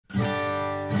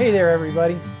Hey there,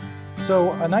 everybody.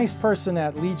 So a nice person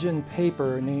at Legion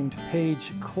Paper named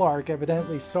Paige Clark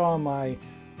evidently saw my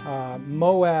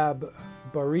Moab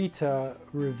Barita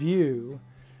review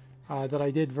that I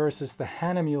did versus the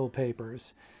Hahnemühle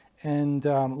papers. And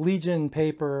Legion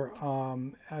Paper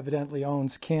evidently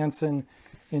owns Canson,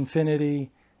 Infinity,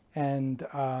 and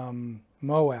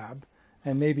Moab,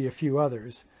 and maybe a few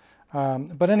others.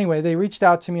 But anyway, they reached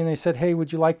out to me and they said, hey,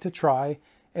 would you like to try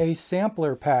a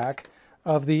sampler pack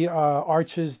of the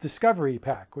Arches Discovery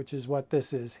Pack, which is what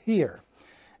this is here.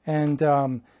 And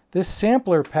this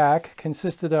sampler pack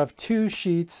consisted of 2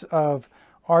 sheets of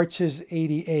Arches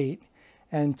 88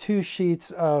 and 2 sheets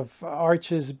of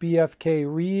Arches BFK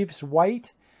Rives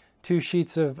White, 2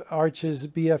 sheets of Arches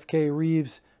BFK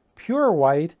Rives Pure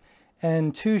White,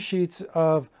 and 2 sheets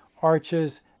of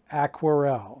Arches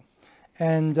Aquarelle.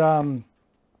 And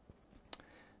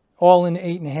all in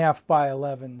 8.5 by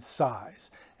 11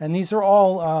 size. And these are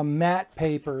all matte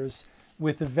papers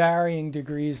with varying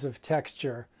degrees of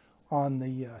texture on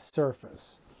the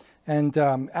surface. And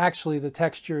actually the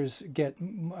textures get,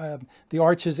 the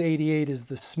Arches 88 is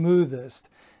the smoothest,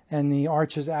 and the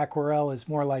Arches Aquarelle is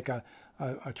more like a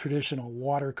traditional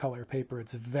watercolor paper.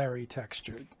 It's very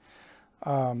textured.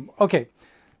 Okay,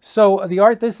 so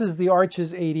this is the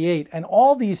Arches 88, and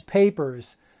all these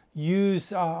papers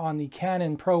use on the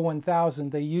Canon Pro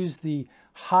 1000, they use the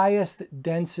highest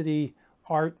density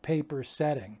art paper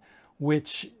setting,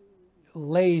 which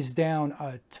lays down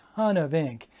a ton of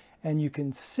ink, and you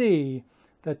can see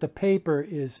that the paper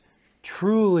is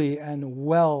truly and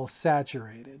well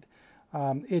saturated.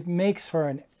 It makes for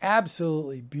an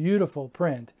absolutely beautiful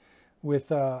print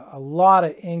with a lot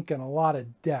of ink and a lot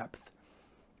of depth.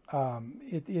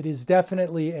 It is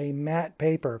definitely a matte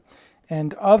paper.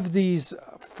 And of these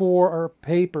 4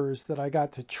 papers that I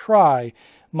got to try,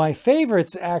 my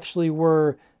favorites actually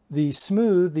were the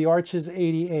smooth, the Arches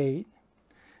 88,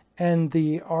 and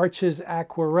the Arches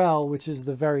Aquarelle, which is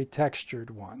the very textured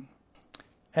one.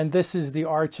 And this is the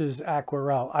Arches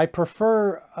Aquarelle. I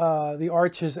prefer the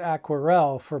Arches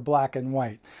Aquarelle for black and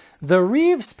white. The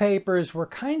Rives papers were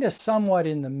kind of somewhat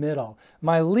in the middle.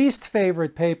 My least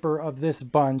favorite paper of this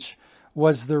bunch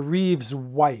was the Rives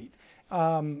White.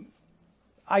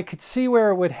 I could see where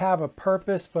it would have a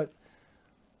purpose, but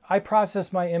I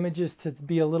process my images to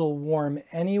be a little warm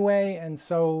anyway, and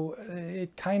so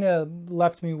it kind of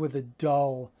left me with a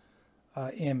dull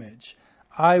image.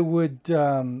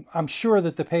 I'm sure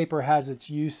that the paper has its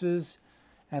uses,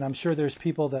 and I'm sure there's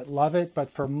people that love it, but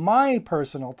for my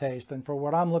personal taste and for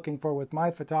what I'm looking for with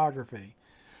my photography,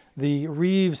 the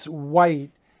Rives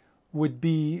White would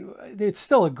be, it's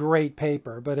still a great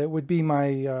paper, but it would be my,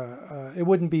 it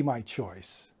wouldn't be my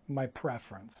choice, my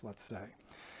preference, let's say.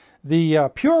 The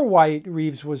Pure White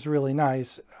Rives was really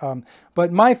nice,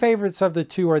 but my favorites of the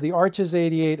 2 are the Arches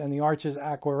 88 and the Arches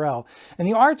Aquarelle. And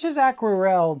the Arches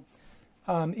Aquarelle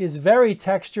is very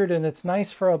textured, and it's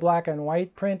nice for a black and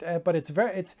white print, but it's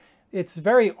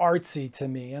very artsy to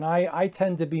me, and I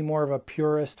tend to be more of a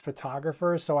purist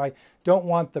photographer, so I don't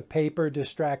want the paper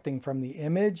distracting from the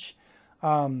image.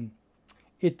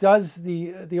 It does,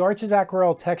 the Arches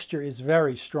Aquarelle texture is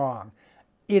very strong.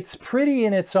 It's pretty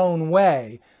in its own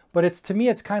way, but to me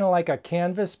it's kind of like a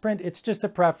canvas print. It's just a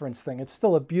preference thing. It's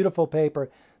still a beautiful paper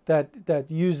that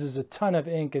uses a ton of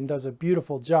ink and does a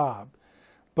beautiful job.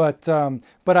 But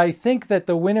I think that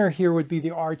the winner here would be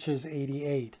the Arches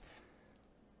 88.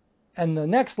 And the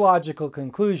next logical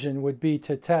conclusion would be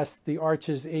to test the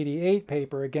Arches 88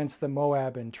 paper against the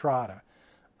Moab Entrada,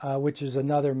 which is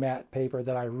another matte paper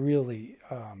that I really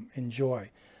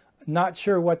enjoy. Not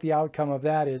sure what the outcome of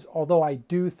that is, although I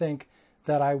do think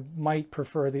that I might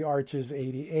prefer the Arches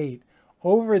 88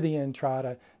 over the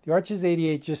Entrada. The Arches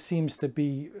 88 just seems to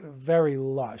be very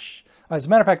lush. As a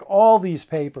matter of fact, all these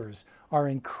papers are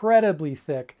incredibly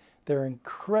thick.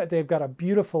 They've got a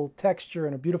beautiful texture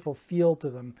and a beautiful feel to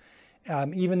them,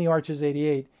 even the Arches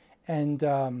 88, and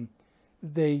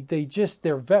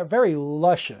they're very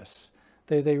luscious.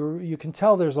 You can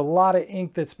tell there's a lot of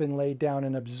ink that's been laid down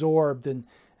and absorbed and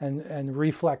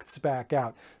reflects back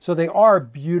out. So they are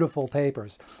beautiful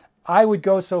papers. I would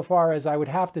go so far as I would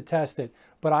have to test it,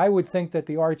 but I would think that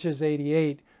the Arches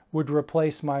 88 would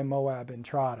replace my Moab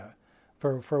Entrada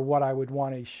for what I would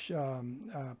want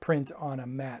to print on a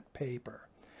matte paper.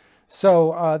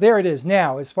 So there it is.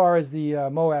 Now, as far as the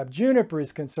Moab Juniper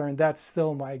is concerned, that's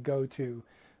still my go-to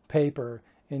paper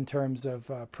in terms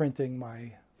of printing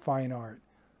my fine art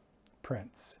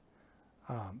prints.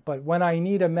 But when I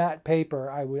need a matte paper,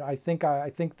 I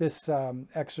think this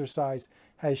exercise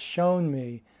has shown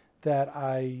me that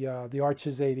the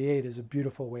Arches 88 is a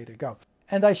beautiful way to go.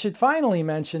 And I should finally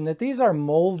mention that these are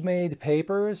mold-made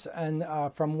papers, and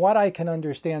from what I can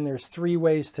understand, there's 3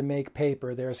 ways to make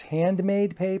paper. There's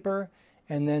handmade paper,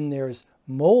 and then there's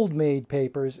mold-made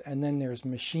papers, and then there's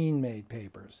machine-made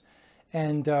papers.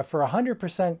 And for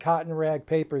 100% cotton rag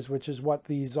papers, which is what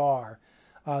these are,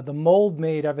 the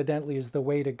mold-made evidently is the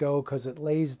way to go because it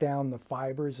lays down the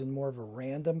fibers in more of a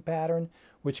random pattern,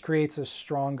 which creates a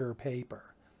stronger paper.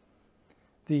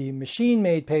 The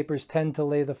machine-made papers tend to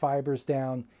lay the fibers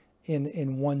down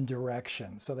in one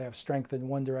direction. So they have strength in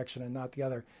one direction and not the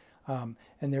other. And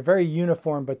they're very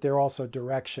uniform, but they're also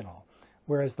directional.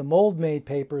 Whereas the mold-made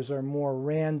papers are more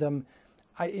random.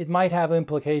 It might have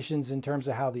implications in terms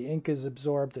of how the ink is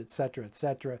absorbed, etc.,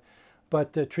 etc.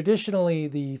 But traditionally,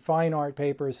 the fine art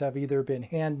papers have either been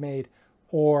handmade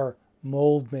or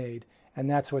mold-made. And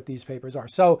that's what these papers are.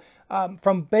 So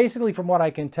basically from what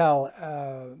I can tell,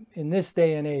 in this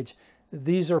day and age,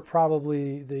 these are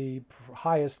probably the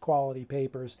highest quality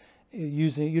papers,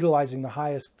 utilizing the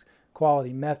highest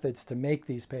quality methods to make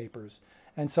these papers.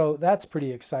 And so that's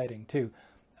pretty exciting too.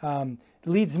 It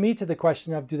leads me to the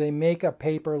question of, do they make a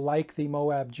paper like the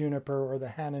Moab juniper or the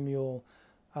Hahnemühle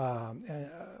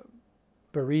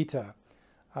Barita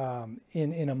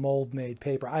in a mold-made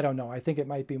paper? I don't know. I think it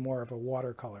might be more of a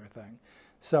watercolor thing.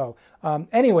 So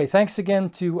anyway, thanks again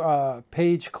to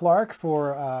Paige Clark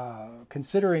for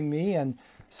considering me and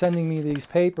sending me these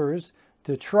papers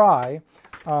to try.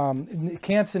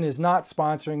 Canson is not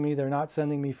sponsoring me. They're not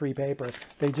sending me free paper.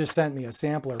 They just sent me a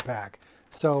sampler pack.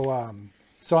 So,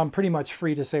 so I'm pretty much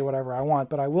free to say whatever I want.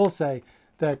 But I will say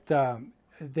that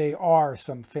they are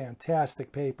some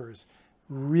fantastic papers,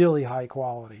 really high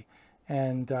quality.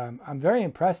 And I'm very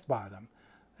impressed by them.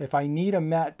 If I need a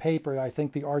matte paper, I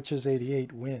think the Arches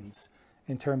 88 wins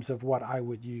in terms of what I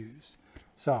would use.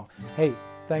 So, hey,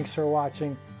 thanks for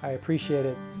watching. I appreciate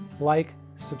it. Like,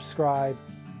 subscribe,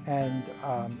 and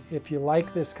if you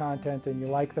like this content and you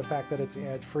like the fact that it's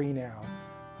ad-free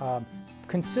now,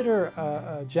 consider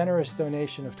a generous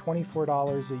donation of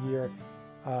 $24 a year,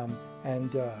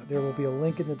 and there will be a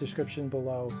link in the description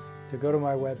below to go to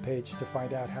my webpage to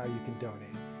find out how you can donate.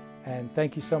 And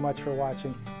thank you so much for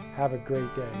watching. Have a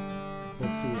great day. We'll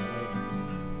see you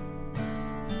later.